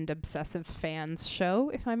smart and obsessive fans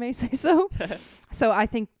show, if I may say so. So I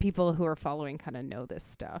think people who are following kind of know this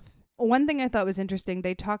stuff. One thing I thought was interesting,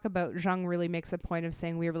 they talk about, Zhang really makes a point of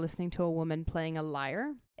saying we were listening to a woman playing a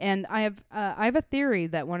lyre. And I have a theory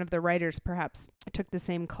that one of the writers perhaps took the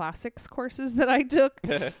same classics courses that I took,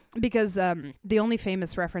 because the only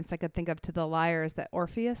famous reference I could think of to the lyre is that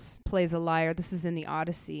Orpheus plays a lyre. This is in the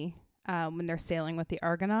Odyssey. When they're sailing with the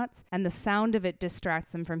Argonauts, and the sound of it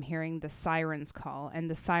distracts them from hearing the sirens call. And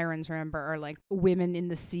the sirens, remember, are like women in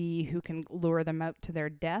the sea who can lure them out to their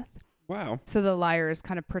death. Wow. So the lyre is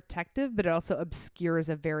kind of protective, but it also obscures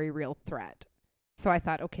a very real threat. So I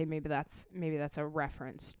thought, okay, maybe that's a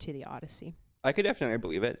reference to the Odyssey. I could definitely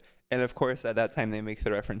believe it. And of course, at that time, they make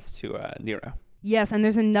the reference to Nero. Yes, and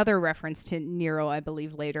there's another reference to Nero, I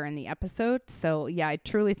believe, later in the episode. So yeah, I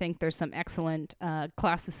truly think there's some excellent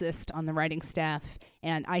classicists on the writing staff,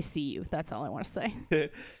 and I see you. That's all I want to say.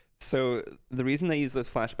 So the reason they use those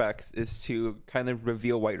flashbacks is to kind of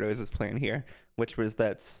reveal White Rose's plan here, which was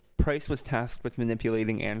that Price was tasked with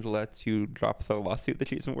manipulating Angela to drop the lawsuit that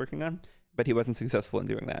she's been working on, but he wasn't successful in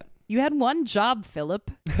doing that. You had one job,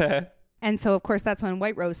 Philip. And so, of course, that's when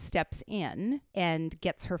White Rose steps in and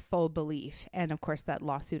gets her full belief. And, of course, that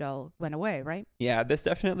lawsuit all went away, right? Yeah, this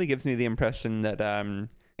definitely gives me the impression that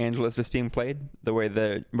Angela's just being played, the way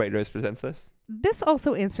that White Rose presents this. This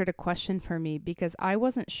also answered a question for me, because I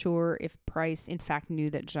wasn't sure if Price, in fact,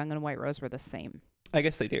 knew that Zhang and White Rose were the same. I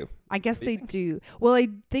guess they do. I guess they do. Well, I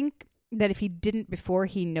think that if he didn't before,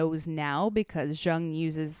 he knows now, because Zhang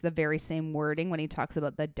uses the very same wording when he talks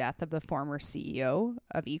about the death of the former CEO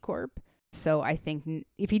of eCorp. So I think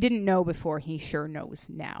if he didn't know before, he sure knows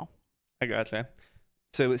now. I gotcha.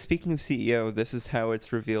 So speaking of CEO, this is how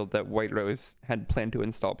it's revealed that White Rose had planned to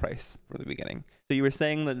install Price from the beginning. So you were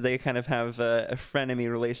saying that they kind of have a frenemy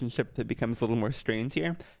relationship that becomes a little more strained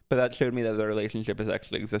here, but that showed me that their relationship has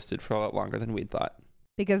actually existed for a lot longer than we'd thought.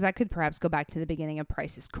 Because that could perhaps go back to the beginning of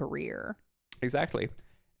Price's career. Exactly.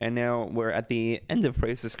 And now we're at the end of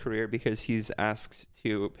Price's career because he's asked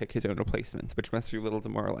to pick his own replacement, which must be a little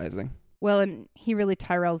demoralizing. Well, and he really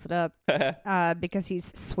Tyrells it up because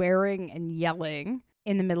he's swearing and yelling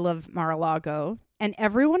in the middle of Mar-a-Lago, and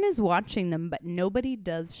everyone is watching them, but nobody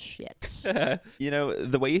does shit. You know,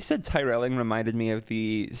 the way you said Tyrelling reminded me of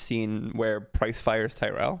the scene where Price fires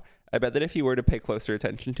Tyrell. I bet that if you were to pay closer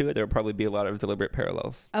attention to it, there would probably be a lot of deliberate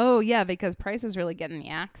parallels. Oh, yeah, because Price is really getting the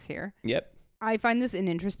axe here. Yep. I find this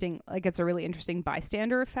it's a really interesting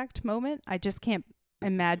bystander effect moment. I just can't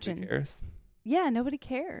imagine. Nobody cares. Yeah, nobody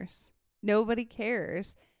cares. Nobody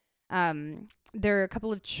cares. There are a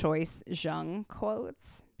couple of choice Zhang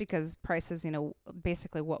quotes, because Price says,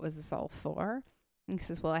 basically, what was this all for? And he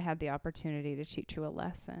says, well, I had the opportunity to teach you a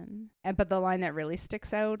lesson. But the line that really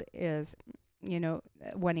sticks out is,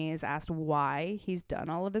 when he is asked why he's done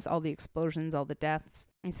all of this, all the explosions, all the deaths,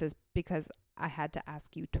 he says, because I had to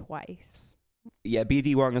ask you twice. Yeah,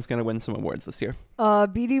 BD Wong is going to win some awards this year.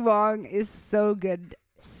 BD Wong is so good.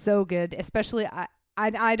 So good. Especially,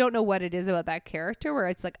 I don't know what it is about that character where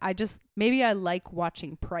it's like, maybe I like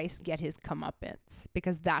watching Price get his comeuppance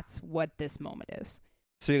because that's what this moment is.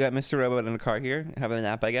 So you got Mr. Robot in a car here, having a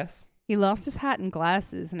nap, I guess? He lost his hat and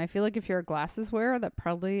glasses, and I feel like if you're a glasses wearer, that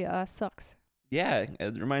probably sucks. Yeah,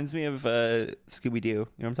 it reminds me of Scooby-Doo. You know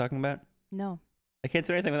what I'm talking about? No. I can't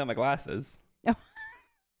do anything without my glasses.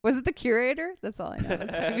 Was it the curator? That's all I know.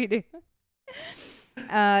 That's Scooby-Doo.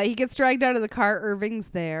 He gets dragged out of the car. Irving's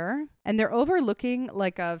there, and they're overlooking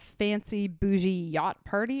like a fancy bougie yacht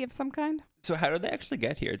party of some kind. So how did they actually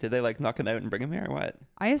get here? Did they like knock him out and bring him here or what?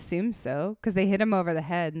 I assume so, because they hit him over the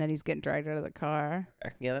head, and then he's getting dragged out of the car.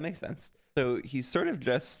 Yeah, that makes sense. So he's sort of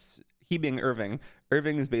just, he being Irving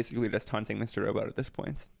is basically just haunting Mr. Robot at this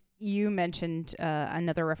point. You mentioned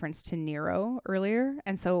another reference to Nero earlier,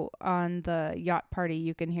 and so on the yacht party,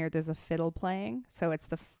 you can hear there's a fiddle playing. So it's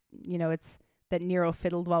it's that Nero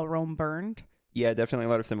fiddled while Rome burned. Yeah, definitely a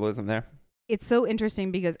lot of symbolism there. It's so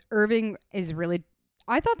interesting because Irving is really,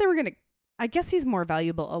 I thought they were going to, I guess he's more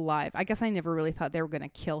valuable alive. I guess I never really thought they were going to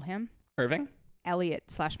kill him. Irving? Elliot /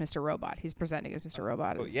 Mr. Robot. He's presenting as Mr.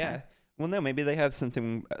 Robot. Oh, yeah. Time. Well, no, maybe they have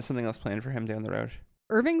something else planned for him down the road.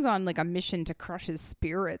 Irving's on like a mission to crush his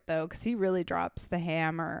spirit, though, because he really drops the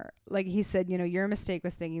hammer. Like he said, your mistake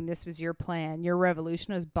was thinking this was your plan. Your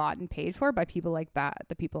revolution was bought and paid for by people like that,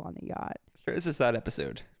 the people on the yacht. Sure, this is a sad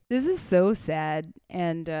episode. This is so sad,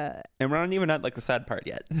 and we're not even at like the sad part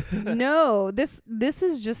yet. No, this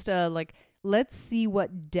is just let's see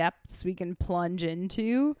what depths we can plunge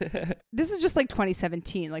into. This is just like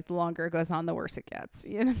 2017. Like the longer it goes on, the worse it gets.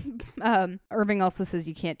 Irving also says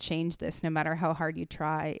you can't change this no matter how hard you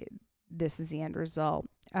try. This is the end result.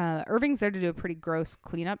 Irving's there to do a pretty gross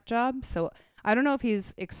cleanup job. So I don't know if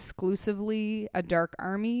he's exclusively a Dark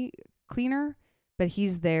Army cleaner, but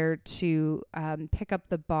he's there to pick up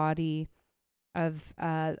the body of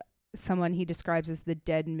someone he describes as the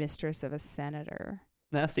dead mistress of a senator.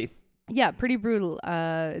 Nasty. Yeah, pretty brutal.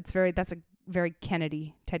 That's a very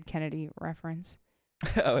Ted Kennedy reference.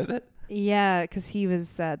 Oh, is it? Yeah, because he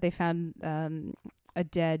was. They found a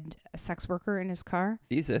dead sex worker in his car.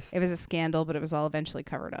 Jesus. It was a scandal, but it was all eventually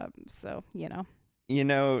covered up. So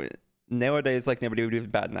nowadays, like nobody would even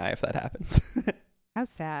bat an eye if that happens. How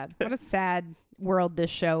sad! What a sad world this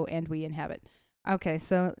show and we inhabit. Okay,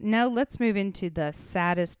 so now let's move into the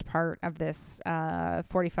saddest part of this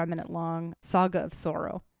 45-minute long saga of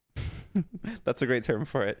sorrow. That's a great term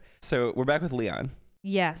for it. So we're back with Leon.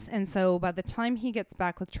 Yes, and so by the time he gets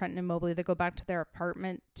back with Trenton and Mobley, they go back to their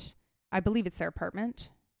apartment. I believe it's their apartment.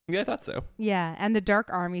 Yeah, I thought so. Yeah, and the Dark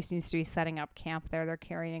Army seems to be setting up camp there. They're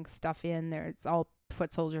carrying stuff in there. It's all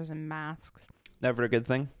foot soldiers and masks. Never a good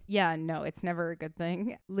thing? Yeah, no, it's never a good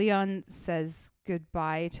thing. Leon says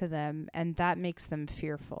goodbye to them, and that makes them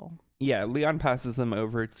fearful. Yeah, Leon passes them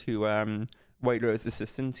over to White Rose's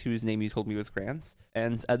assistant, whose name you told me was Grant.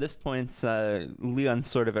 And at this point, Leon's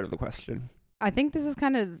sort of out of the question. I think this is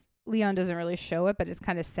kind of, Leon doesn't really show it, but it's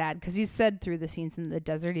kind of sad because he's said through the scenes in the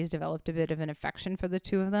desert, he's developed a bit of an affection for the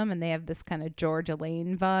two of them, and they have this kind of George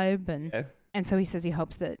Elaine vibe. And so he says he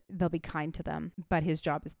hopes that they'll be kind to them, but his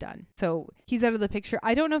job is done. So he's out of the picture.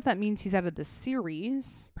 I don't know if that means he's out of the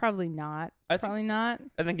series. Probably not. Probably not.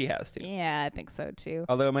 I think he has to. Yeah, I think so too.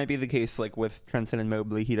 Although it might be the case, like with Trenton and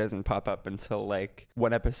Mobley, he doesn't pop up until like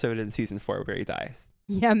one episode in season 4 where he dies.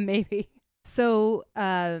 Yeah, maybe. So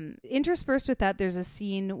interspersed with that, there's a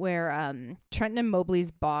scene where Trenton and Mobley's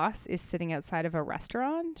boss is sitting outside of a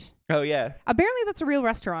restaurant. Oh, yeah. Apparently that's a real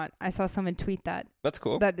restaurant. I saw someone tweet that. That's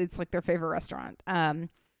cool. That it's like their favorite restaurant. And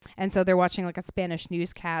so they're watching like a Spanish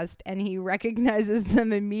newscast, and he recognizes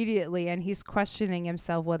them immediately, and he's questioning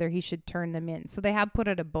himself whether he should turn them in. So they have put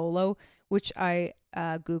out a bolo, which I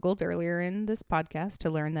Googled earlier in this podcast to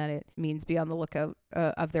learn that it means be on the lookout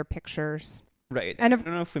of their pictures. Right. And I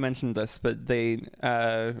don't know if we mentioned this, but they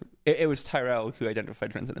it was Tyrell who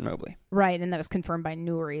identified Trenton and Mobley. Right, and that was confirmed by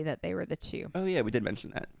Nuri that they were the two. Oh, yeah, we did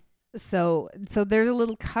mention that. So there's a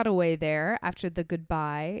little cutaway there after the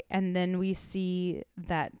goodbye, and then we see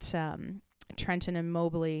that Trenton and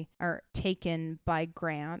Mobley are taken by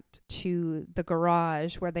Grant to the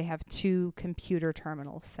garage where they have 2 computer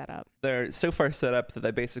terminals set up. They're so far set up that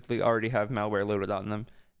they basically already have malware loaded on them.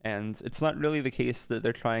 And it's not really the case that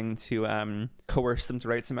they're trying to coerce them to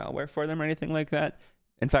write some malware for them or anything like that.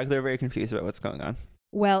 In fact, they're very confused about what's going on.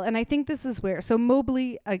 Well, and I think this is where, so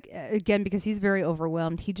Mobley, again, because he's very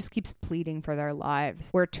overwhelmed, he just keeps pleading for their lives,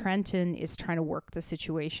 where Trenton is trying to work the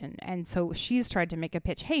situation. And so she's tried to make a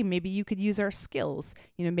pitch, hey, maybe you could use our skills.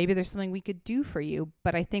 Maybe there's something we could do for you.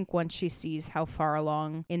 But I think once she sees how far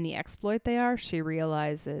along in the exploit they are, she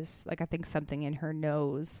realizes, I think something in her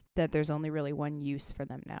knows that there's only really one use for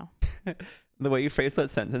them now. The way you phrased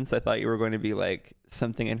that sentence, I thought you were going to be like,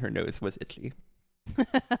 something in her nose was itchy.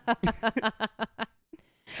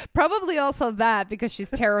 Probably also that, because she's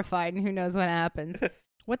terrified and who knows what happens.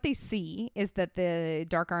 What they see is that the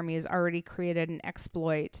Dark Army has already created an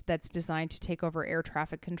exploit that's designed to take over air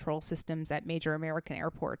traffic control systems at major American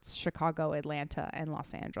airports, Chicago, Atlanta, and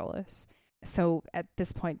Los Angeles. So at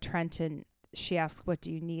this point, Trenton, she asks, what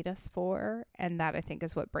do you need us for? And that, I think,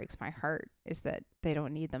 is what breaks my heart, is that they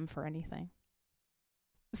don't need them for anything.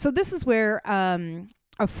 So this is where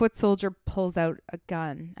a foot soldier pulls out a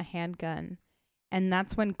gun, a handgun. And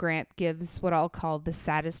that's when Grant gives what I'll call the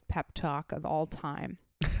saddest pep talk of all time.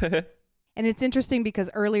 And it's interesting because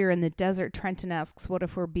earlier in the desert, Trenton asks, what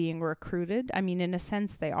if we're being recruited? I mean, in a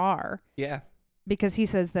sense, they are. Yeah. Because he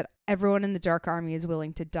says that everyone in the Dark Army is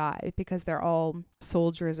willing to die because they're all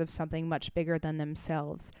soldiers of something much bigger than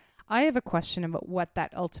themselves. I have a question about what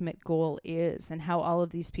that ultimate goal is and how all of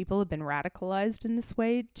these people have been radicalized in this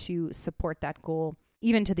way to support that goal,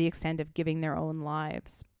 even to the extent of giving their own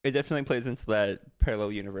lives. It definitely plays into that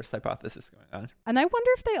parallel universe hypothesis going on. And I wonder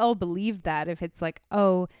if they all believe that, if it's like,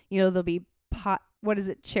 oh, there'll be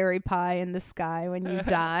cherry pie in the sky when you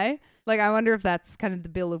die. Like, I wonder if that's kind of the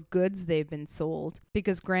bill of goods they've been sold.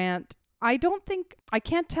 Because Grant, I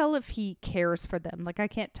can't tell if he cares for them. Like, I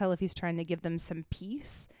can't tell if he's trying to give them some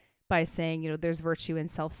peace by saying, there's virtue in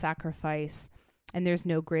self-sacrifice and there's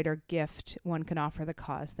no greater gift one can offer the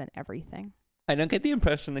cause than everything. I don't get the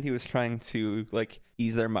impression that he was trying to,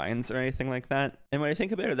 ease their minds or anything like that. And when I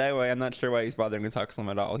think about it that way, I'm not sure why he's bothering to talk to them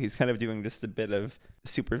at all. He's kind of doing just a bit of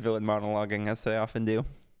supervillain monologuing, as they often do.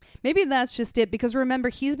 Maybe that's just it, because remember,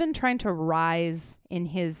 he's been trying to rise in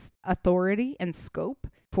his authority and scope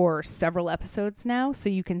for several episodes now, so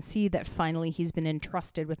you can see that finally he's been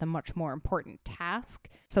entrusted with a much more important task.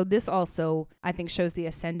 So this also, I think, shows the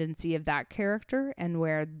ascendancy of that character, and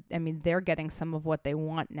where, they're getting some of what they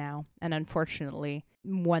want now. And unfortunately,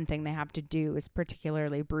 one thing they have to do is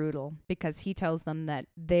particularly brutal, because he tells them that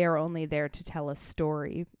they are only there to tell a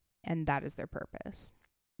story, and that is their purpose.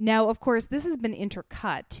 Now, of course, this has been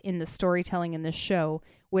intercut in the storytelling in the show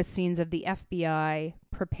with scenes of the FBI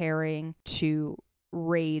preparing to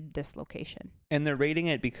raid this location. And they're raiding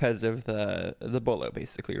it because of the bolo,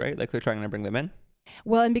 basically, right? Like, they're trying to bring them in?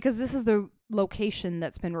 Well, and because this is the location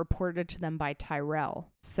that's been reported to them by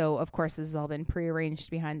Tyrell. So, of course, this has all been prearranged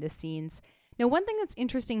behind the scenes. Now, one thing that's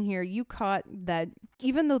interesting here, you caught that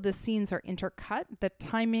even though the scenes are intercut, the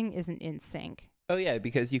timing isn't in sync. Oh yeah,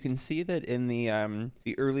 because you can see that in the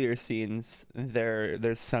earlier scenes,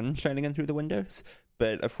 there's sun shining in through the windows.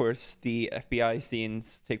 But of course, the FBI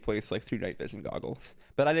scenes take place through night vision goggles.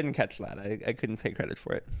 But I didn't catch that. I couldn't take credit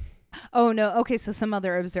for it. Oh, no. Okay, so some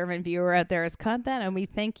other observant viewer out there has caught that, and we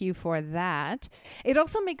thank you for that. It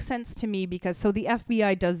also makes sense to me because, so the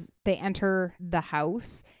FBI they enter the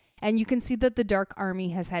house, and you can see that the Dark Army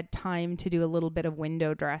has had time to do a little bit of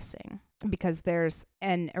window dressing, because there's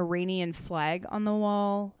an Iranian flag on the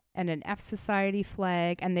wall and an F Society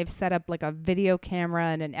flag, and they've set up a video camera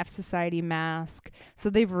and an F Society mask. So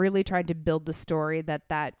they've really tried to build the story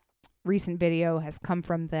that recent video has come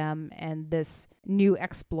from them, and this new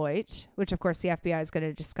exploit, which of course the FBI is going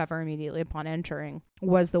to discover immediately upon entering,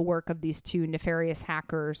 was the work of these two nefarious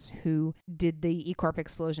hackers who did the E-Corp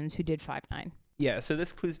explosions, who did 5/9. Yeah, so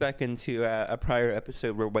this clues back into a prior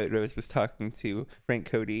episode where White Rose was talking to Frank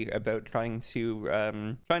Cody about trying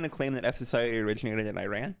to claim that F Society originated in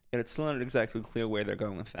Iran. And it's still not exactly clear where they're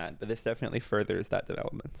going with that, but this definitely furthers that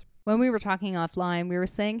development. When we were talking offline, we were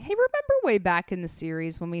saying, hey, remember way back in the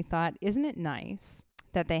series when we thought, isn't it nice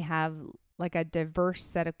that they have a diverse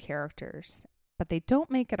set of characters, but they don't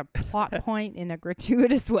make it a plot point in a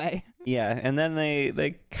gratuitous way? Yeah, and then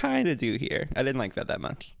they kind of do here. I didn't like that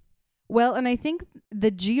much. Well, and I think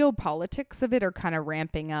the geopolitics of it are kind of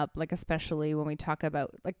ramping up, especially when we talk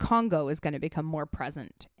about, Congo is going to become more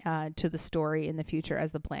present to the story in the future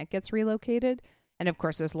as the plant gets relocated. And of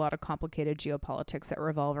course, there's a lot of complicated geopolitics that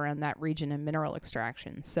revolve around that region and mineral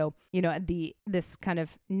extraction. So, this kind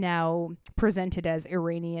of now presented as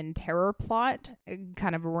Iranian terror plot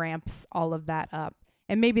kind of ramps all of that up.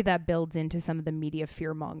 And maybe that builds into some of the media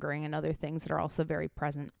fear-mongering and other things that are also very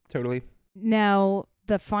present. Totally. Now,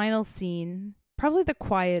 the final scene, probably the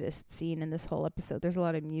quietest scene in this whole episode. There's a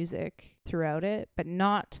lot of music throughout it, but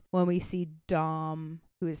not when we see Dom,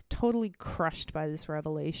 who is totally crushed by this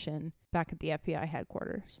revelation, back at the FBI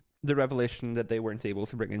headquarters. The revelation that they weren't able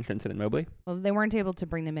to bring in Trenton and Mobley? Well, they weren't able to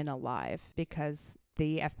bring them in alive because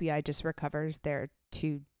the FBI just recovers their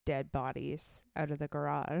 2 dead bodies out of the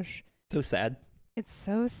garage. So sad. It's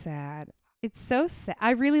so sad. It's so sad.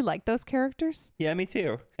 I really like those characters. Yeah, me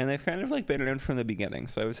too. And they've kind of like been around from the beginning,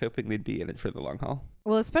 so I was hoping they'd be in it for the long haul.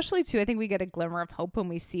 Well, especially too, I think we get a glimmer of hope when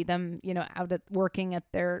we see them, out at working at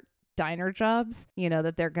their diner jobs,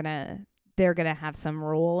 that they're gonna have some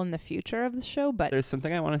role in the future of the show. But there's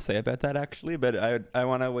something I want to say about that actually, but I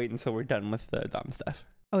want to wait until we're done with the Dom stuff.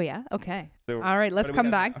 Oh yeah, okay. So all right, let's come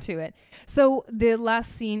back to it. So the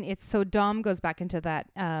last scene, so Dom goes back into that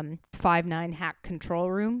 5-9 hack control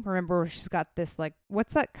room. Remember where she's got this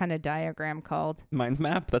what's that kind of diagram called? Mind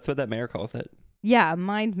map. That's what that mayor calls it. Yeah, a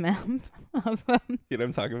mind map. You know what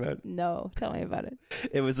I'm talking about? No, tell me about it.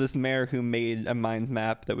 It was this mayor who made a mind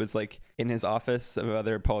map that was in his office of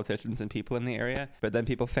other politicians and people in the area. But then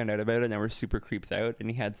people found out about it and were super creeped out, and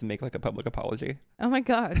he had to make a public apology. Oh my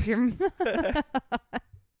God.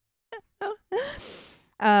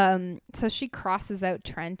 So she crosses out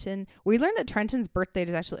Trenton. We learned that Trenton's birth date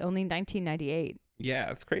is actually only 1998. Yeah,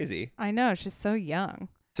 it's crazy. I know, she's so young.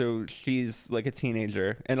 So she's like a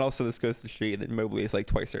teenager, and also this goes to show that Mobley is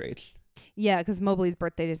twice her age. Yeah, because Mobley's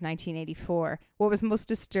birth date is 1984. What was most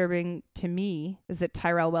disturbing to me is that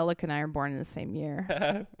Tyrell Wellick and I are born in the same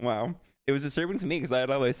year. Wow. It was disturbing to me because I had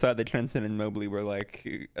always thought that Trenton and Mobley were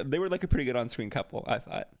they were a pretty good on-screen couple, I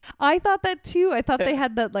thought. I thought that too. I thought they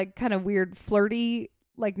had that kind of weird flirty,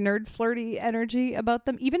 nerd flirty energy about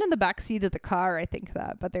them. Even in the backseat of the car, I think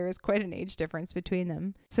that. But there is quite an age difference between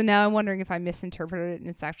them. So now I'm wondering if I misinterpreted it and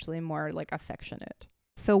it's actually more affectionate.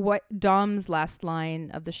 So what Dom's last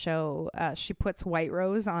line of the show, she puts White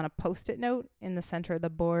Rose on a Post-it note in the center of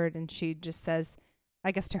the board, and she just says,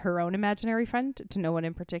 I guess to her own imaginary friend, to no one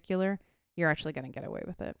in particular, you're actually going to get away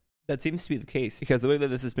with it. That seems to be the case, because the way that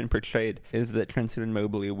this has been portrayed is that Trenton and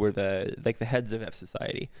Mobley were the heads of F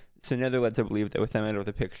Society. So now they're led to believe that with them out of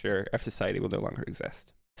the picture, F Society will no longer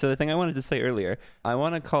exist. So the thing I wanted to say earlier, I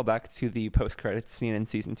want to call back to the post-credits scene in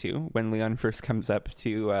season 2 when Leon first comes up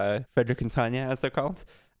to Frederick and Tanya, as they're called.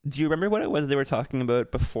 Do you remember what it was they were talking about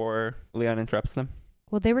before Leon interrupts them?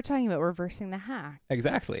 Well, they were talking about reversing the hack.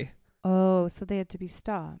 Exactly. Oh, so they had to be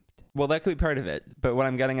stopped. Well, that could be part of it. But what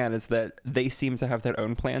I'm getting at is that they seem to have their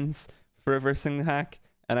own plans for reversing the hack.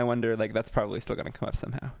 And I wonder, that's probably still going to come up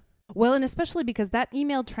somehow. Well, and especially because that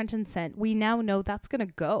email Trenton sent, we now know that's going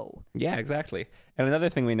to go. Yeah, exactly. And another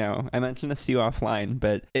thing we know, I mentioned this to you offline,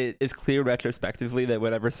 but it is clear retrospectively that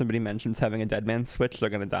whenever somebody mentions having a dead man switch, they're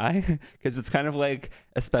going to die. Because it's kind of like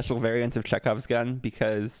a special variant of Chekhov's gun,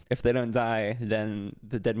 because if they don't die, then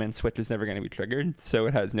the dead man switch is never going to be triggered, so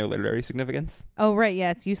it has no literary significance. Oh, right.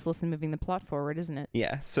 Yeah, it's useless in moving the plot forward, isn't it?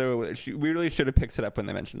 Yeah, so we really should have picked it up when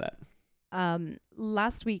they mentioned that.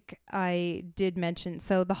 Last week I did mention,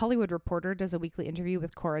 so The Hollywood Reporter does a weekly interview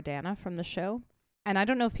with Cora Dana from the show. And I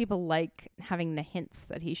don't know if people like having the hints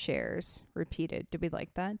that he shares repeated. Do we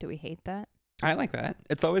like that? Do we hate that? I like that.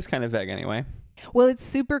 It's always kind of vague anyway. Well, it's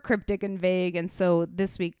super cryptic and vague. And so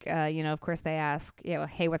this week, of course they ask,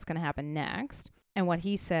 hey, what's going to happen next? And what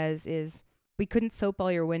he says is, we couldn't soap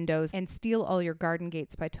all your windows and steal all your garden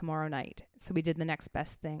gates by tomorrow night. So we did the next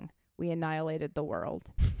best thing. We annihilated the world.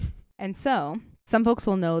 And so some folks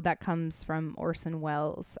will know that comes from Orson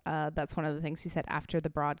Welles. That's one of the things he said after the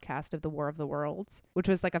broadcast of the War of the Worlds, which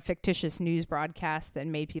was a fictitious news broadcast that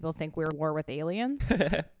made people think we were at war with aliens.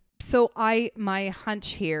 So my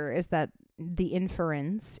hunch here is that the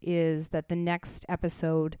inference is that the next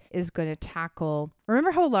episode is going to tackle... Remember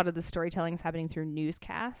how a lot of the storytelling is happening through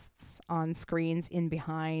newscasts on screens in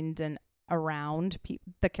behind and around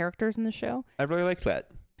the characters in the show? I really like that.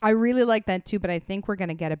 I really like that too, but I think we're going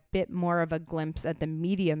to get a bit more of a glimpse at the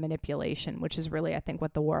media manipulation, which is really, I think,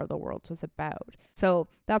 what the War of the Worlds was about. So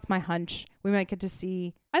that's my hunch. We might get to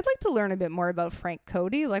see... I'd like to learn a bit more about Frank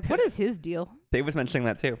Cody. What is his deal? Dave was mentioning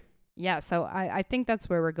that too. Yeah, so I think that's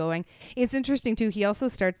where we're going. It's interesting too. He also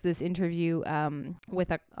starts this interview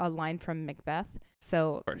with a line from Macbeth.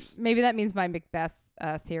 So maybe that means my Macbeth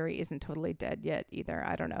theory isn't totally dead yet either.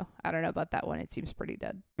 I don't know about that one. It seems pretty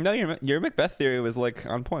dead. No, your Macbeth theory was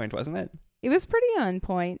on point, wasn't it? It was pretty on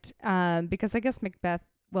point because I guess Macbeth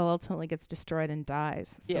ultimately gets destroyed and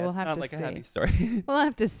dies. So yeah, we'll have to see. A happy story. We'll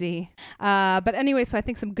have to see. But anyway, so I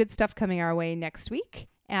think some good stuff coming our way next week,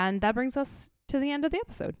 and that brings us to the end of the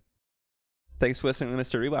episode. Thanks for listening to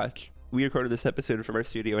Mr. Rewatch. We recorded this episode from our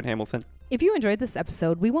studio in Hamilton. If you enjoyed this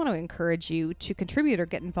episode, we want to encourage you to contribute or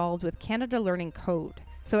get involved with Canada Learning Code.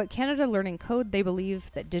 So at Canada Learning Code, they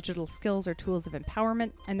believe that digital skills are tools of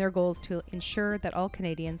empowerment, and their goal is to ensure that all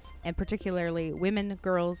Canadians, and particularly women,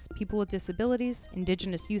 girls, people with disabilities,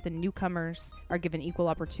 Indigenous youth, and newcomers, are given equal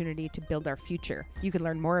opportunity to build our future. You can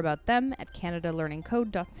learn more about them at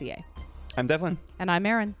canadalearningcode.ca. I'm Devlin. And I'm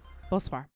Erin. Bonsoir.